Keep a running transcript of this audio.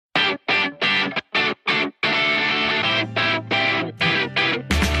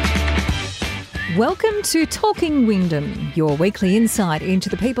Welcome to Talking Wyndham, your weekly insight into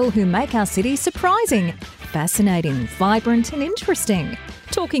the people who make our city surprising, fascinating, vibrant and interesting.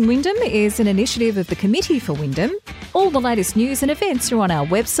 Talking Wyndham is an initiative of the Committee for Wyndham. All the latest news and events are on our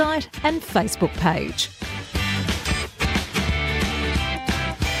website and Facebook page.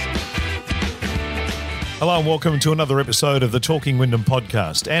 Hello and welcome to another episode of the Talking Wyndham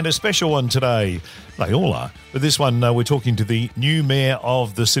podcast, and a special one today. They all are, but this one we're talking to the new mayor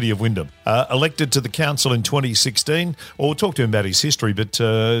of the city of Wyndham, elected to the council in 2016. Well, we'll talk to him about his history, but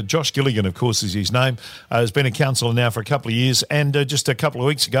Josh Gilligan, of course, is his name, has been a councillor now for a couple of years, and just a couple of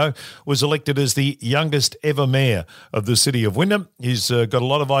weeks ago was elected as the youngest ever mayor of the city of Wyndham. He's got a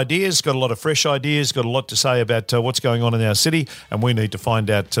lot of ideas, got a lot of fresh ideas, got a lot to say about what's going on in our city, and we need to find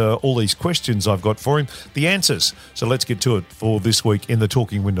out all these questions I've got for him, the answers. So let's get to it for this week in the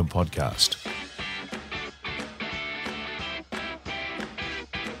Talking Wyndham podcast.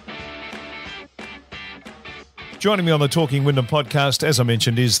 Joining me on the Talking Wyndham podcast, as I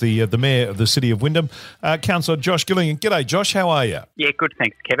mentioned, is the Mayor of the City of Wyndham, Councillor Josh Gilligan. G'day, Josh. How are you? Yeah, good.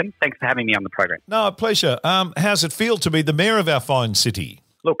 Thanks, Kevin. Thanks for having me on the program. No, a pleasure. How's it feel to be the Mayor of our fine city?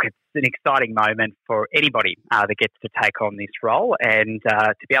 Look, it's an exciting moment for anybody that gets to take on this role, and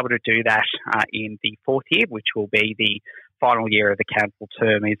to be able to do that in the fourth year, which will be the final year of the council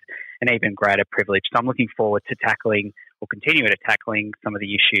term, is an even greater privilege. So I'm looking forward to continuing to tackling some of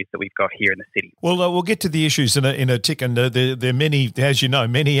the issues that we've got here in the city. Well, we'll get to the issues in a tick, and they're many, as you know,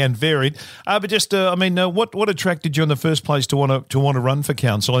 many and varied. But just, what attracted you in the first place to want to run for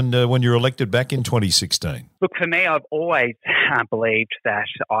council, and when you were elected back in 2016? Look, for me, I've always believed that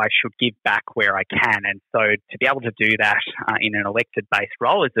I should give back where I can, and so to be able to do that in an elected-based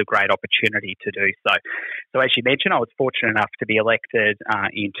role is a great opportunity to do so. So, as you mentioned, I was fortunate enough to be elected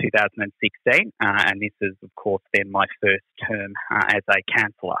in 2016, and this is, of course, then my first term as a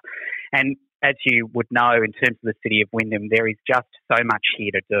councillor. And as you would know, in terms of the City of Wyndham, there is just so much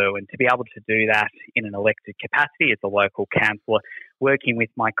here to do, and to be able to do that in an elected capacity as a local councillor, working with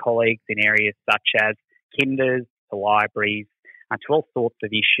my colleagues in areas such as kinders, to libraries, to all sorts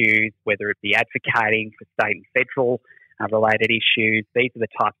of issues, whether it be advocating for state and federal related issues. These are the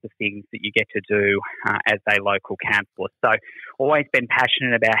types of things that you get to do as a local councillor. So always been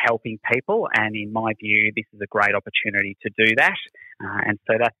passionate about helping people, and in my view, this is a great opportunity to do that. And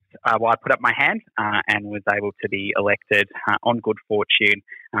so that's why I put up my hand and was able to be elected on good fortune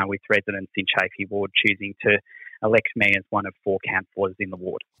with residents in Chaffey Ward choosing to elect me as one of 4 councillors in the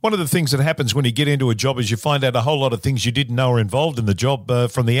ward. One of the things that happens when you get into a job is you find out a whole lot of things you didn't know are involved in the job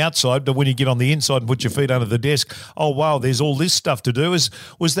from the outside, but when you get on the inside and put your feet under the desk, oh, wow, there's all this stuff to do.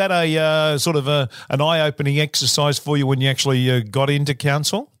 Was that a sort of an eye-opening exercise for you when you actually got into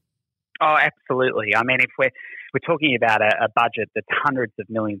council? Oh, absolutely. I mean, if we're talking about a budget that's hundreds of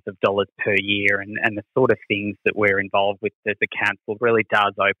millions of dollars per year, and the sort of things that we're involved with as a council really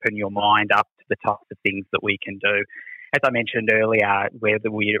does open your mind up to the types of things that we can do. As I mentioned earlier,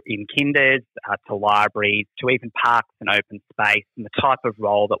 whether we're in kinders, to libraries, to even parks and open space, and the type of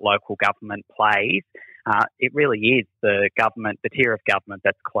role that local government plays, it really is the tier of government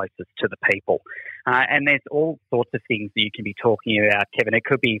that's closest to the people. And there's all sorts of things that you can be talking about, Kevin. It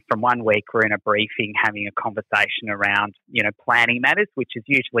could be from one week we're in a briefing having a conversation around, planning matters, which is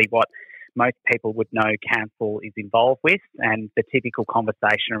usually what most people would know council is involved with, and the typical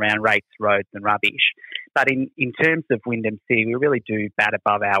conversation around rates, roads and rubbish. But in terms of Wyndham City, we really do bat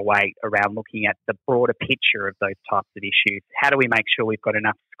above our weight around looking at the broader picture of those types of issues. How do we make sure we've got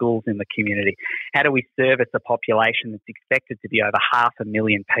enough schools in the community? How do we service a population that's expected to be over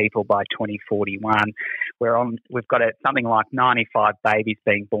 500,000 people by 2041? We've got something like 95 babies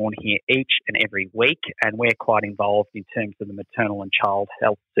being born here each and every week, and we're quite involved in terms of the maternal and child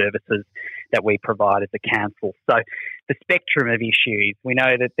health services that we provide as a council. So the spectrum of issues, we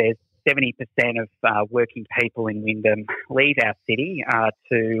know that there's 70% of working people in Wyndham leave our city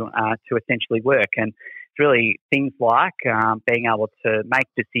to essentially work, and it's really things like being able to make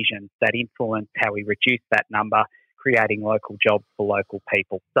decisions that influence how we reduce that number, creating local jobs for local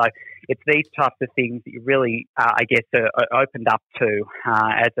people. So it's these types of things that you really, are opened up to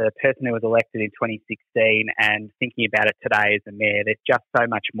as a person who was elected in 2016, and thinking about it today as a mayor. There's just so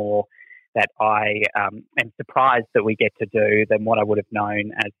much more that I am surprised that we get to do than what I would have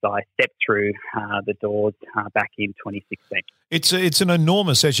known as I stepped through the doors back in 2016. It's an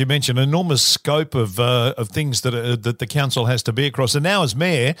enormous, as you mentioned, enormous scope of things that the council has to be across. And now as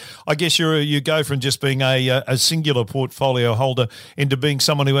mayor, I guess you go from just being a singular portfolio holder into being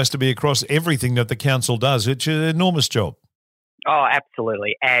someone who has to be across everything that the council does. It's an enormous job. Oh,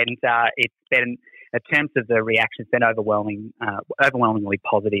 absolutely. And it's been in terms of the reaction, it's been overwhelmingly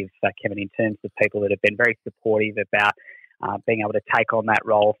positive, Kevin, in terms of people that have been very supportive about being able to take on that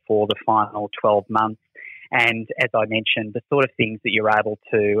role for the final 12 months. And as I mentioned, the sort of things that you're able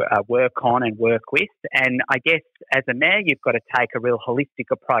to work on and work with. And I guess as a mayor, you've got to take a real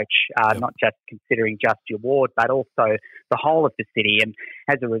holistic approach, not just considering just your ward, but also the whole of the city. And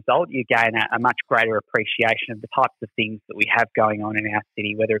as a result, you gain a much greater appreciation of the types of things that we have going on in our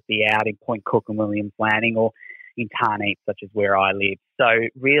city, whether it be out in Point Cook and Williams Landing or in Tarneit, such as where I live. So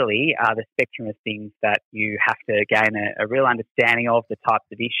really, the spectrum of things that you have to gain a real understanding of, the types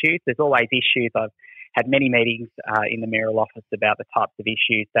of issues. There's always issues. I've had many meetings in the mayoral office about the types of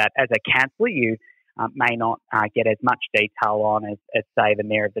issues that, as a councillor, you may not get as much detail on as, say, the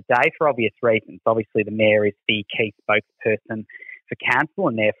mayor of the day, for obvious reasons. Obviously, the mayor is the key spokesperson for council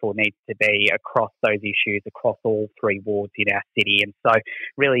and therefore needs to be across those issues, across all three wards in our city. And so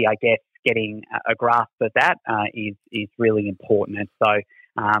really, I guess, getting a grasp of that is really important. And so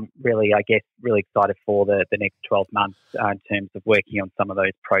really, I guess, really excited for the next 12 months in terms of working on some of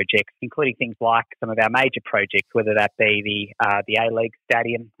those projects, including things like some of our major projects, whether that be the A-League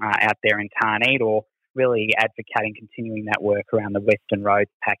Stadium out there in Tarneit, or really advocating continuing that work around the Western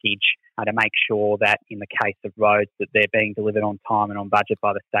Roads package to make sure that in the case of roads that they're being delivered on time and on budget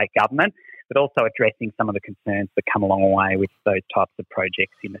by the state government, but also addressing some of the concerns that come along the way with those types of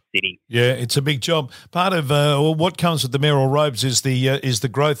projects in the city. Yeah, it's a big job. Part of what comes with the mayoral robes is the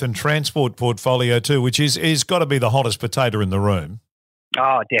growth and transport portfolio too, which is got to be the hottest potato in the room.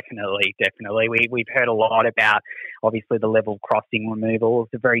 Oh, definitely. We've heard a lot about, obviously, the level crossing removal.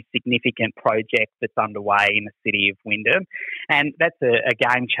 It's a very significant project that's underway in the city of Wyndham, and that's a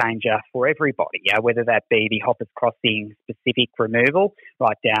game changer for everybody, whether that be the Hoppers Crossing specific removal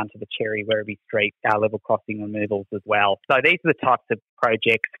right down to the Cherry Werribee Street level crossing removals as well. So these are the types of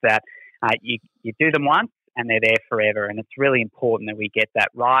projects that you do them once and they're there forever. And it's really important that we get that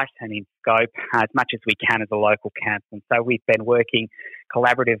right and in scope as much as we can as a local council. And so we've been working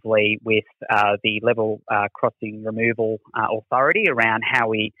collaboratively with the Level Crossing Removal Authority around how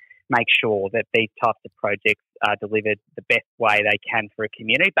we make sure that these types of projects are delivered the best way they can for a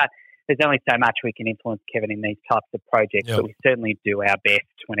community. But there's only so much we can influence, Kevin, in these types of projects, but we certainly do our best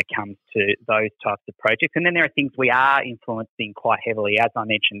when it comes to those types of projects. And then there are things we are influencing quite heavily. As I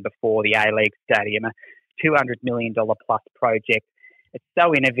mentioned before, the A-League Stadium, a $200 million plus project. It's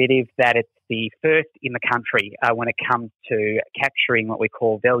so innovative that it's the first in the country when it comes to capturing what we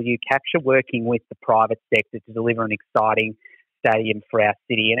call value capture, working with the private sector to deliver an exciting stadium for our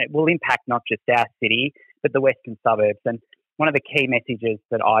city. And it will impact not just our city, but the western suburbs. And one of the key messages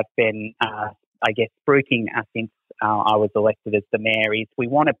that I've been, spruiking since I was elected as the mayor is we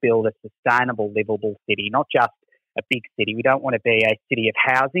want to build a sustainable, livable city, not just a big city. We don't want to be a city of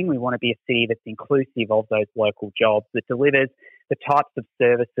housing. We want to be a city that's inclusive of those local jobs, that delivers the types of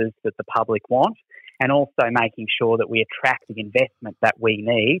services that the public want, and also making sure that we attract the investment that we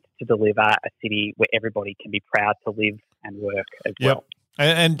need to deliver a city where everybody can be proud to live and work as well.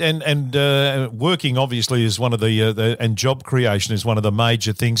 And working obviously is one of the and job creation is one of the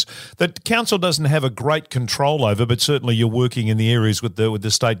major things that council doesn't have a great control over, but certainly you're working in the areas with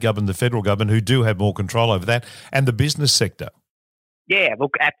the state government, the federal government, who do have more control over that, and the business sector. Yeah,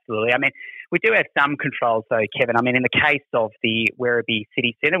 look, absolutely. I mean, we do have some controls though, Kevin. I mean, in the case of the Werribee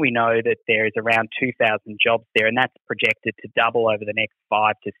City Centre, we know that there is around 2,000 jobs there, and that's projected to double over the next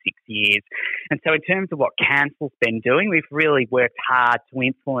 5 to 6 years. And so in terms of what council's been doing, we've really worked hard to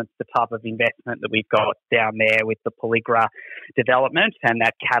influence the type of investment that we've got down there with the Pelligra development and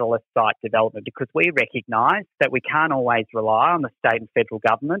that Catalyst site development, because we recognise that we can't always rely on the state and federal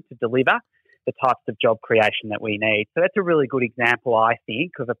government to deliver the types of job creation that we need. So that's a really good example, I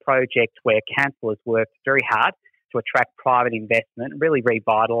think, of a project where council has worked very hard to attract private investment and really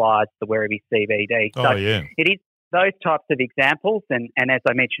revitalise the Werribee CBD. It is those types of examples, and as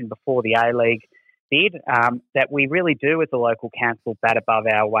I mentioned before, the A-League bid, that we really do as a local council bat above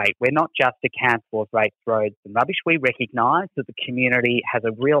our weight. We're not just a council of rates, roads and rubbish. We recognise that the community has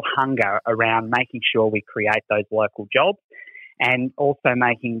a real hunger around making sure we create those local jobs, and also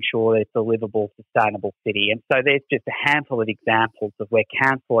making sure that it's a livable, sustainable city. And so there's just a handful of examples of where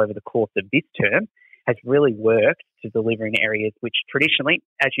council over the course of this term has really worked to deliver in areas which traditionally,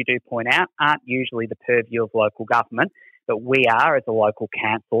 as you do point out, aren't usually the purview of local government. But we are, as a local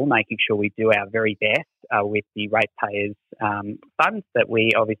council, making sure we do our very best with the ratepayers' funds that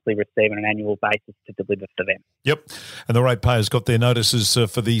we obviously receive on an annual basis to deliver for them. Yep, and the ratepayers got their notices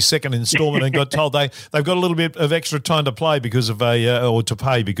for the second instalment and got told they've got a little bit of extra time to play because of or to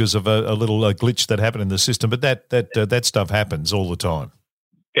pay because of a little glitch that happened in the system. But that stuff happens all the time.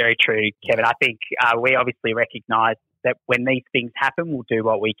 Very true, Kevin. I think we obviously recognise that when these things happen, we'll do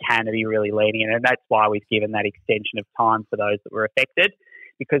what we can to be really lenient, and that's why we've given that extension of time for those that were affected,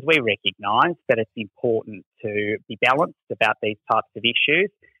 because we recognise that it's important to be balanced about these types of issues,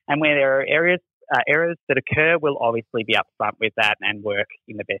 and where there are errors that occur, we'll obviously be upfront with that and work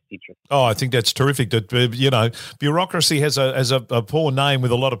in the best interest. Oh, I think that's terrific. That bureaucracy has a poor name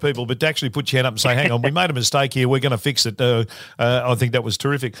with a lot of people, but to actually put your hand up and say, "Hang on, we made a mistake here. We're going to fix it." I think that was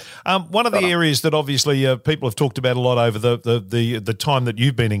terrific. One of the areas that obviously people have talked about a lot over the time that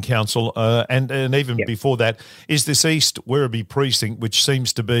you've been in council, and even before that, is this East Werribee precinct, which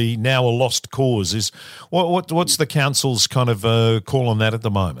seems to be now a lost cause. What's the council's kind of call on that at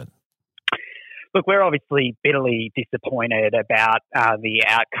the moment? Look, we're obviously bitterly disappointed about the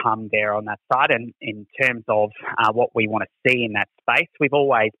outcome there on that side, and in terms of what we want to see in that space, we've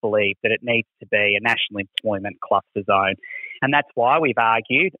always believed that it needs to be a national employment cluster zone, and that's why we've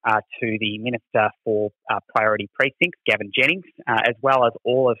argued to the Minister for Priority Precincts, Gavin Jennings, as well as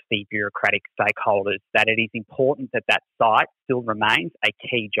all of the bureaucratic stakeholders, that it is important that that site still remains a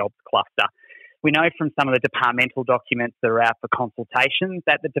key jobs cluster. We know from some of the departmental documents that are out for consultation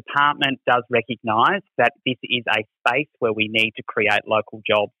that the department does recognise that this is a space where we need to create local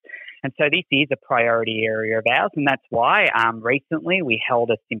jobs. And so this is a priority area of ours, and that's why recently we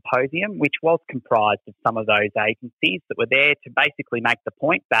held a symposium which was comprised of some of those agencies that were there to basically make the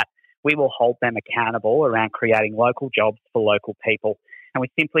point that we will hold them accountable around creating local jobs for local people. And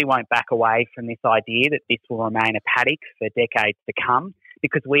we simply won't back away from this idea that this will remain a paddock for decades to come,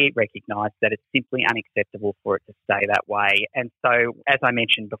 because we recognise that it's simply unacceptable for it to stay that way. And so, as I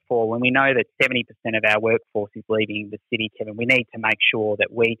mentioned before, when we know that 70% of our workforce is leaving the city, Kevin, we need to make sure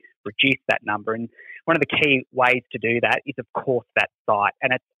that we reduce that number. And one of the key ways to do that is, of course, that site.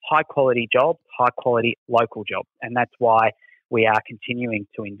 And it's high-quality jobs, high-quality local jobs. And that's why we are continuing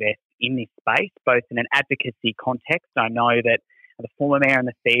to invest in this space, both in an advocacy context. I know that the former mayor and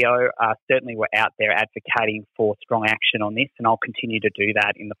the CEO certainly were out there advocating for strong action on this, and I'll continue to do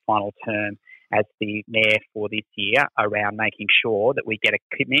that in the final term as the mayor for this year around making sure that we get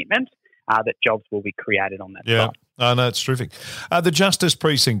a commitment that jobs will be created on that site. Oh, no, it's terrific. The Justice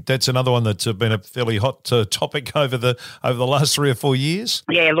Precinct, that's another one that's been a fairly hot topic over the last 3 or 4 years.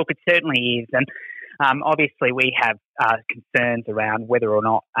 Yeah, look, it certainly is. And obviously we have concerns around whether or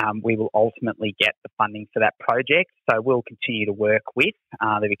not we will ultimately get the funding for that project. So we'll continue to work with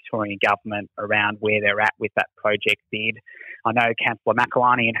the Victorian Government around where they're at with that project bid. I know Councillor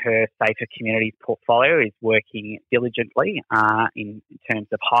McElwarney and her Safer Communities portfolio is working diligently in terms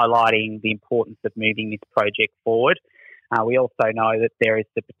of highlighting the importance of moving this project forward. We also know that there is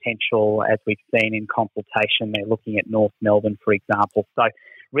the potential, as we've seen in consultation, they're looking at North Melbourne, for example. So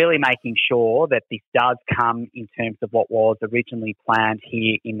really making sure that this does come in terms of what was originally planned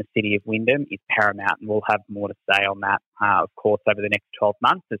here in the city of Wyndham is paramount, and we'll have more to say on that, of course, over the next 12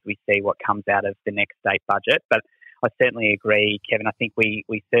 months as we see what comes out of the next state budget. But I certainly agree, Kevin. I think we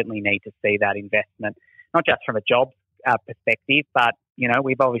certainly need to see that investment, not just from a jobs perspective, but, you know,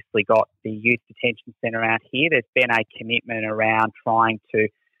 we've obviously got the Youth Detention Centre out here. There's been a commitment around trying to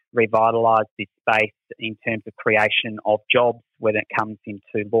revitalise this space in terms of creation of jobs when it comes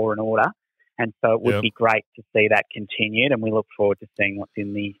into law and order. And so it would be great to see that continued, and we look forward to seeing what's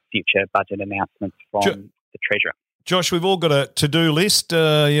in the future budget announcements from the Treasurer. Josh, we've all got a to-do list,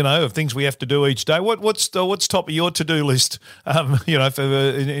 of things we have to do each day. What's top of your to-do list,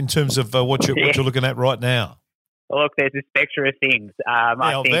 in terms of what you're looking at right now? Well, look, there's a spectrum of things.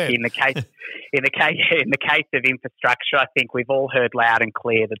 I think in the case of infrastructure, I think we've all heard loud and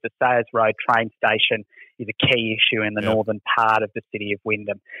clear that the Sayers Road train station is a key issue in the northern part of the city of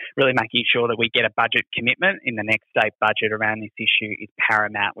Wyndham. Really making sure that we get a budget commitment in the next state budget around this issue is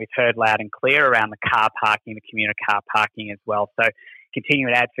paramount. We've heard loud and clear around the car parking, the commuter car parking as well. So continue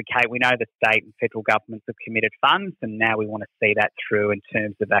to advocate. We know the state and federal governments have committed funds, and now we want to see that through in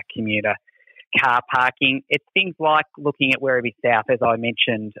terms of that commuter car parking. It's things like looking at Werribee South, as I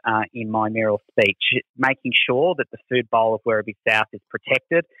mentioned in my mayoral speech, making sure that the food bowl of Werribee South is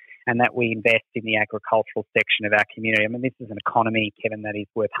protected and that we invest in the agricultural section of our community. I mean, this is an economy, Kevin, that is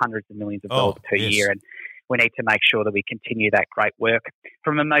worth hundreds of millions of dollars per year, and we need to make sure that we continue that great work.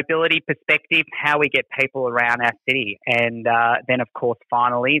 From a mobility perspective, how we get people around our city, and then, of course,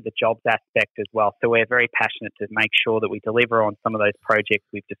 finally, the jobs aspect as well. So we're very passionate to make sure that we deliver on some of those projects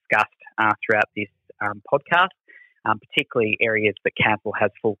we've discussed throughout this podcast, particularly areas that council has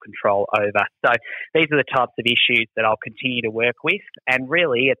full control over. So these are the types of issues that I'll continue to work with, and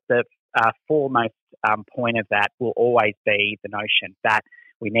really at the foremost point of that will always be the notion that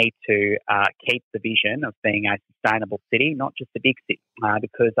we need to keep the vision of being a sustainable city, not just a big city,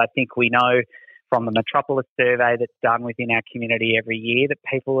 because I think we know from the Metropolis survey that's done within our community every year that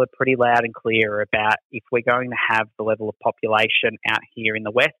people are pretty loud and clear about if we're going to have the level of population out here in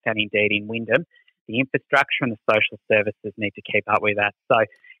the West and indeed in Wyndham, the infrastructure and the social services need to keep up with that. So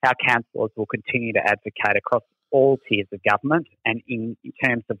our councillors will continue to advocate across all tiers of government, and in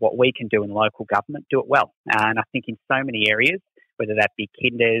terms of what we can do in local government, do it well. And I think in so many areas, whether that be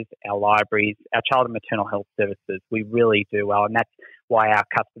kinders, our libraries, our child and maternal health services, we really do well. And that's why our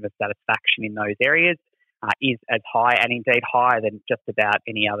customer satisfaction in those areas is as high and indeed higher than just about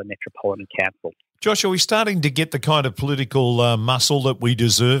any other metropolitan council. Josh, are we starting to get the kind of political muscle that we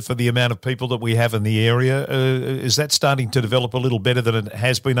deserve for the amount of people that we have in the area? Is that starting to develop a little better than it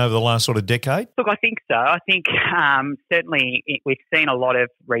has been over the last sort of decade? Look, I think so. I think certainly we've seen a lot of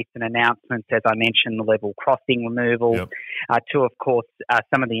recent announcements, as I mentioned, the level crossing removal, to, of course,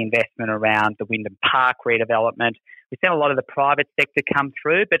 some of the investment around the Wyndham Park redevelopment. We've seen a lot of the private sector come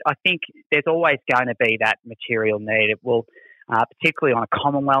through, but I think there's always going to be that material need. It will, particularly on a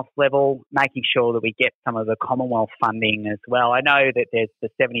Commonwealth level, making sure that we get some of the Commonwealth funding as well. I know that there's the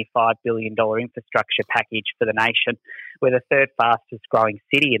 $75 billion infrastructure package for the nation. We're the third fastest growing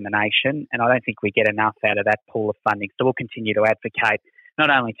city in the nation, and I don't think we get enough out of that pool of funding. So we'll continue to advocate not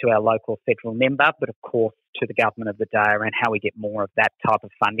only to our local federal member, but of course to the government of the day around how we get more of that type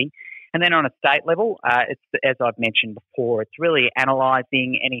of funding. And then on a state level, it's, as I've mentioned before, it's really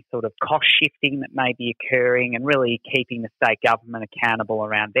analysing any sort of cost shifting that may be occurring and really keeping the state government accountable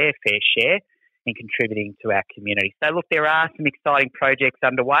around their fair share and contributing to our community. So look, there are some exciting projects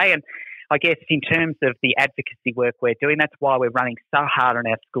underway, and I guess in terms of the advocacy work we're doing, that's why we're running so hard on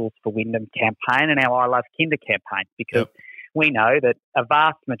our Schools for Wyndham campaign and our I Love Kinder campaign, because we know that a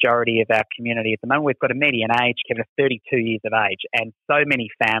vast majority of our community at the moment, we've got a median age, Kevin, of 32 years of age, and so many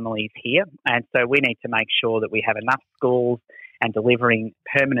families here. And so we need to make sure that we have enough schools and delivering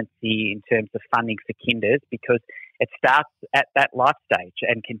permanency in terms of funding for kinders, because it starts at that life stage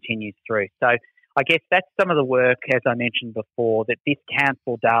and continues through. So I guess that's some of the work, as I mentioned before, that this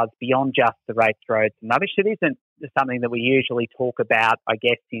council does beyond just the rates, roads and rubbish. It isn't something that we usually talk about, I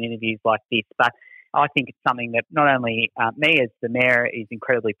guess, in interviews like this, but I think it's something that not only me as the Mayor is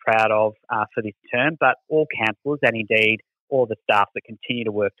incredibly proud of for this term, but all councillors and indeed all the staff that continue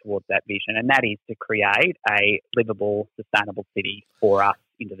to work towards that vision, and that is to create a livable, sustainable city for us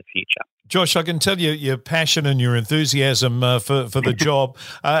into the future. Josh, I can tell you your passion and your enthusiasm for the job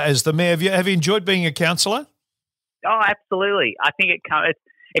as the Mayor. Have you enjoyed being a councillor? Oh, absolutely. I think it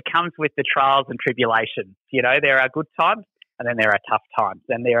comes with the trials and tribulations. You know, there are good times, and then there are tough times,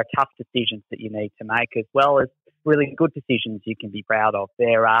 and there are tough decisions that you need to make, as well as really good decisions you can be proud of.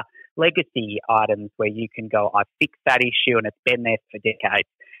 There are legacy items where you can go, I fixed that issue and it's been there for decades.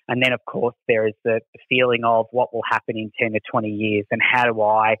 And then, of course, there is the feeling of what will happen in 10 to 20 years, and how do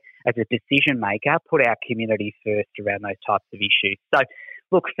I, as a decision maker, put our community first around those types of issues. So,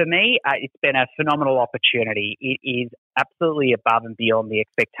 look, for me, it's been a phenomenal opportunity. It is absolutely above and beyond the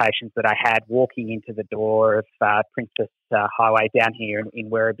expectations that I had walking into the door of Princess Highway down here in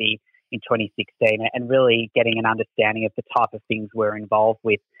Werribee in 2016, and really getting an understanding of the type of things we're involved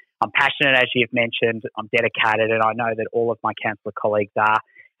with. I'm passionate, as you've mentioned. I'm dedicated, and I know that all of my councillor colleagues are.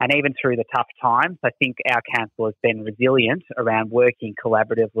 And even through the tough times, I think our council has been resilient around working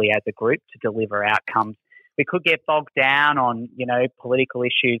collaboratively as a group to deliver outcomes. We could get bogged down on, political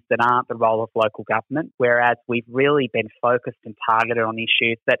issues that aren't the role of local government, whereas we've really been focused and targeted on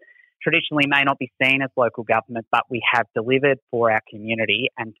issues that traditionally may not be seen as local government, but we have delivered for our community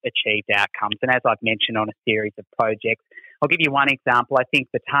and achieved outcomes. And as I've mentioned on a series of projects, I'll give you one example. I think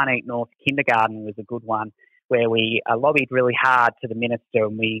the Tarneet North Kindergarten was a good one, where we lobbied really hard to the Minister,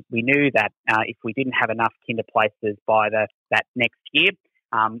 and we knew that if we didn't have enough kinder places by that next year,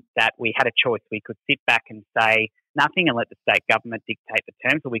 that we had a choice. We could sit back and say nothing and let the state government dictate the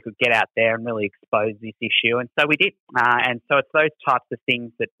terms, or we could get out there and really expose this issue. And so we did. And so it's those types of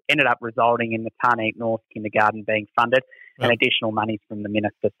things that ended up resulting in the Tarneet North Kindergarten being funded and additional monies from the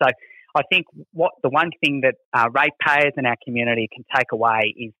Minister. So I think the one thing that ratepayers in our community can take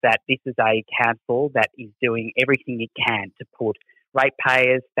away is that this is a council that is doing everything it can to put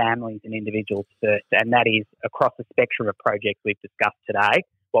ratepayers, families and individuals first, and that is across the spectrum of projects we've discussed today,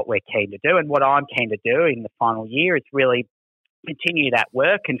 what we're keen to do. And what I'm keen to do in the final year is really continue that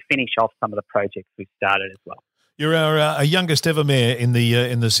work and finish off some of the projects we've started as well. You're our youngest ever Mayor in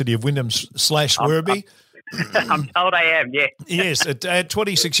the city of Wyndham / Werribee. I'm told I am, yeah. Yes, at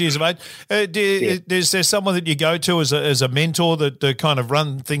 26 years of age. Is there someone that you go to as a mentor that kind of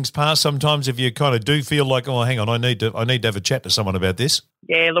run things past sometimes if you kind of do feel like, oh, hang on, I need to have a chat to someone about this?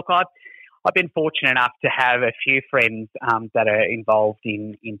 Yeah, look, I've been fortunate enough to have a few friends that are involved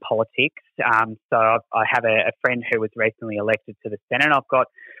in politics. So I have a friend who was recently elected to the Senate. I've got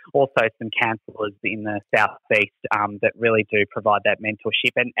also some councillors in the southeast that really do provide that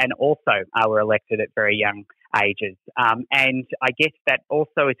mentorship and also were elected at very young ages. And I guess that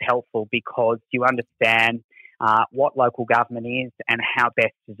also is helpful because you understand what local government is and how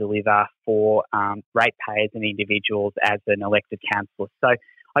best to deliver for ratepayers and individuals as an elected councillor. So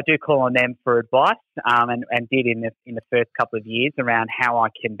I do call on them for advice and did in the first couple of years around how I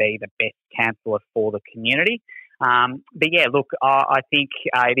can be the best councillor for the community. But yeah, look, I think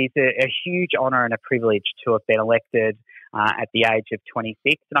it is a huge honour and a privilege to have been elected at the age of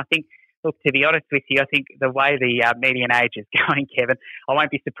 26. And I think, look, to be honest with you, I think the way the median age is going, Kevin, I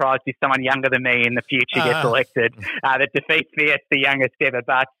won't be surprised if someone younger than me in the future gets elected that defeats me as the youngest ever.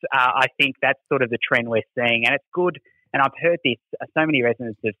 But I think that's sort of the trend we're seeing. And it's good. And I've heard this, so many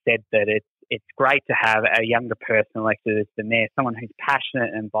residents have said that it's great to have a younger person elected as the mayor, someone who's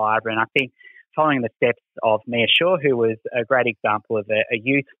passionate and vibrant. I think following the steps of Mayor Shaw, who was a great example of a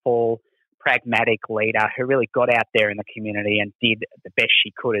youthful, pragmatic leader who really got out there in the community and did the best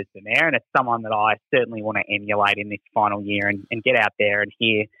she could as the mayor. And it's someone that I certainly want to emulate in this final year and get out there and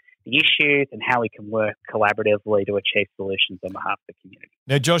hear the issues and how we can work collaboratively to achieve solutions on behalf of the community.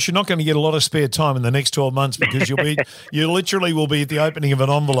 Now, Josh, you're not going to get a lot of spare time in the next 12 months because you literally will be at the opening of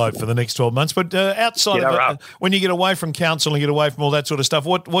an envelope for the next 12 months. But outside of it, when you get away from council and get away from all that sort of stuff,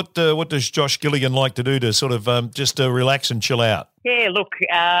 what does Josh Gilligan like to do to sort of just relax and chill out? Yeah, look,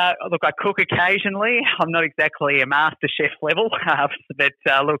 I cook occasionally. I'm not exactly a master chef level, but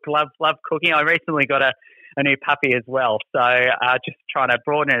love cooking. I recently got a new puppy as well. So just trying to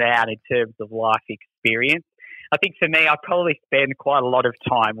broaden it out in terms of life experience. I think for me, I probably spend quite a lot of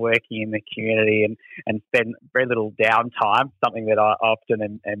time working in the community and spend very little downtime, something that I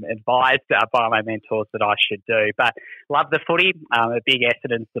often am advised by my mentors that I should do. But love the footy. I'm a big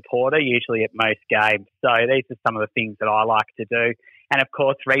Essendon supporter, usually at most games. So these are some of the things that I like to do. And, of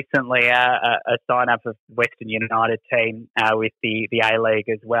course, recently a sign-up of Western United team with the A-League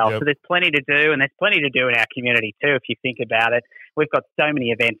as well. Yep. So there's plenty to do, and there's plenty to do in our community too, if you think about it. We've got so many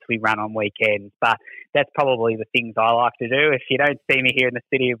events we run on weekends, but that's probably the things I like to do. If you don't see me here in the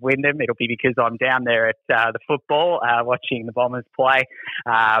city of Wyndham, it'll be because I'm down there at the football, watching the Bombers play.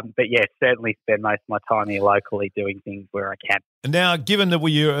 But, yeah, certainly spend most of my time here locally doing things where I can. Now, given that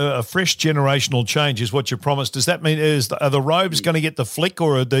we're a fresh generational change is what you promised, does that mean are the robes going to get the flick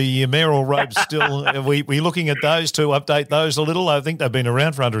or are the mayoral robes still? Are we looking at those to update those a little? I think they've been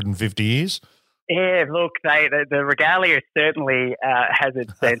around for 150 years. Yeah, look, the regalia certainly has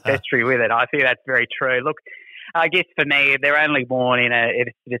its ancestry with it. I think that's very true. Look, I guess for me, they're only worn in a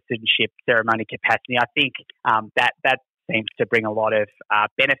citizenship ceremony capacity. I think that seems to bring a lot of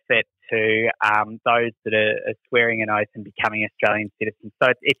benefit to those that are swearing an oath and becoming Australian citizens.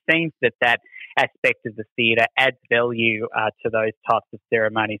 So it seems that aspect of the theatre adds value to those types of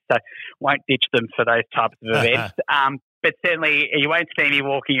ceremonies. So won't ditch them for those types of events. But certainly you won't see me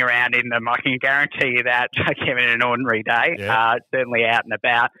walking around in them. I can guarantee you that, Kevin, in an ordinary day, certainly out and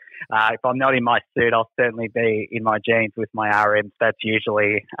about. If I'm not in my suit, I'll certainly be in my jeans with my RMs. That's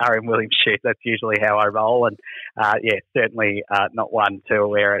usually RM Williams shoes. That's usually how I roll. And certainly not one to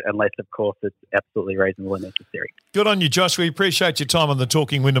wear it unless, of course, it's absolutely reasonable and necessary. Good on you, Josh. We appreciate your time on the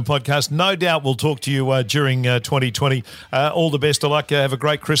Talking Wyndham podcast. No doubt we'll talk to you during 2020. All the best of luck. Have a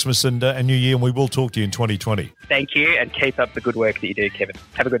great Christmas and New Year, and we will talk to you in 2020. Thank you, and keep up the good work that you do, Kevin.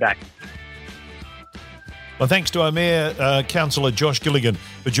 Have a good day. Well, thanks to our Mayor, Councillor Josh Gilligan,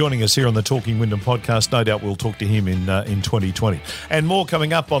 for joining us here on the Talking Wyndham podcast. No doubt we'll talk to him in 2020. And more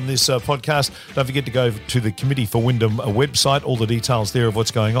coming up on this podcast. Don't forget to go to the Committee for Wyndham website, all the details there of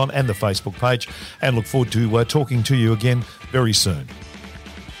what's going on, and the Facebook page. And look forward to talking to you again very soon.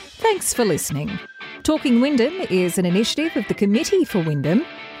 Thanks for listening. Talking Wyndham is an initiative of the Committee for Wyndham.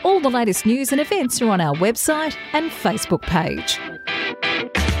 All the latest news and events are on our website and Facebook page.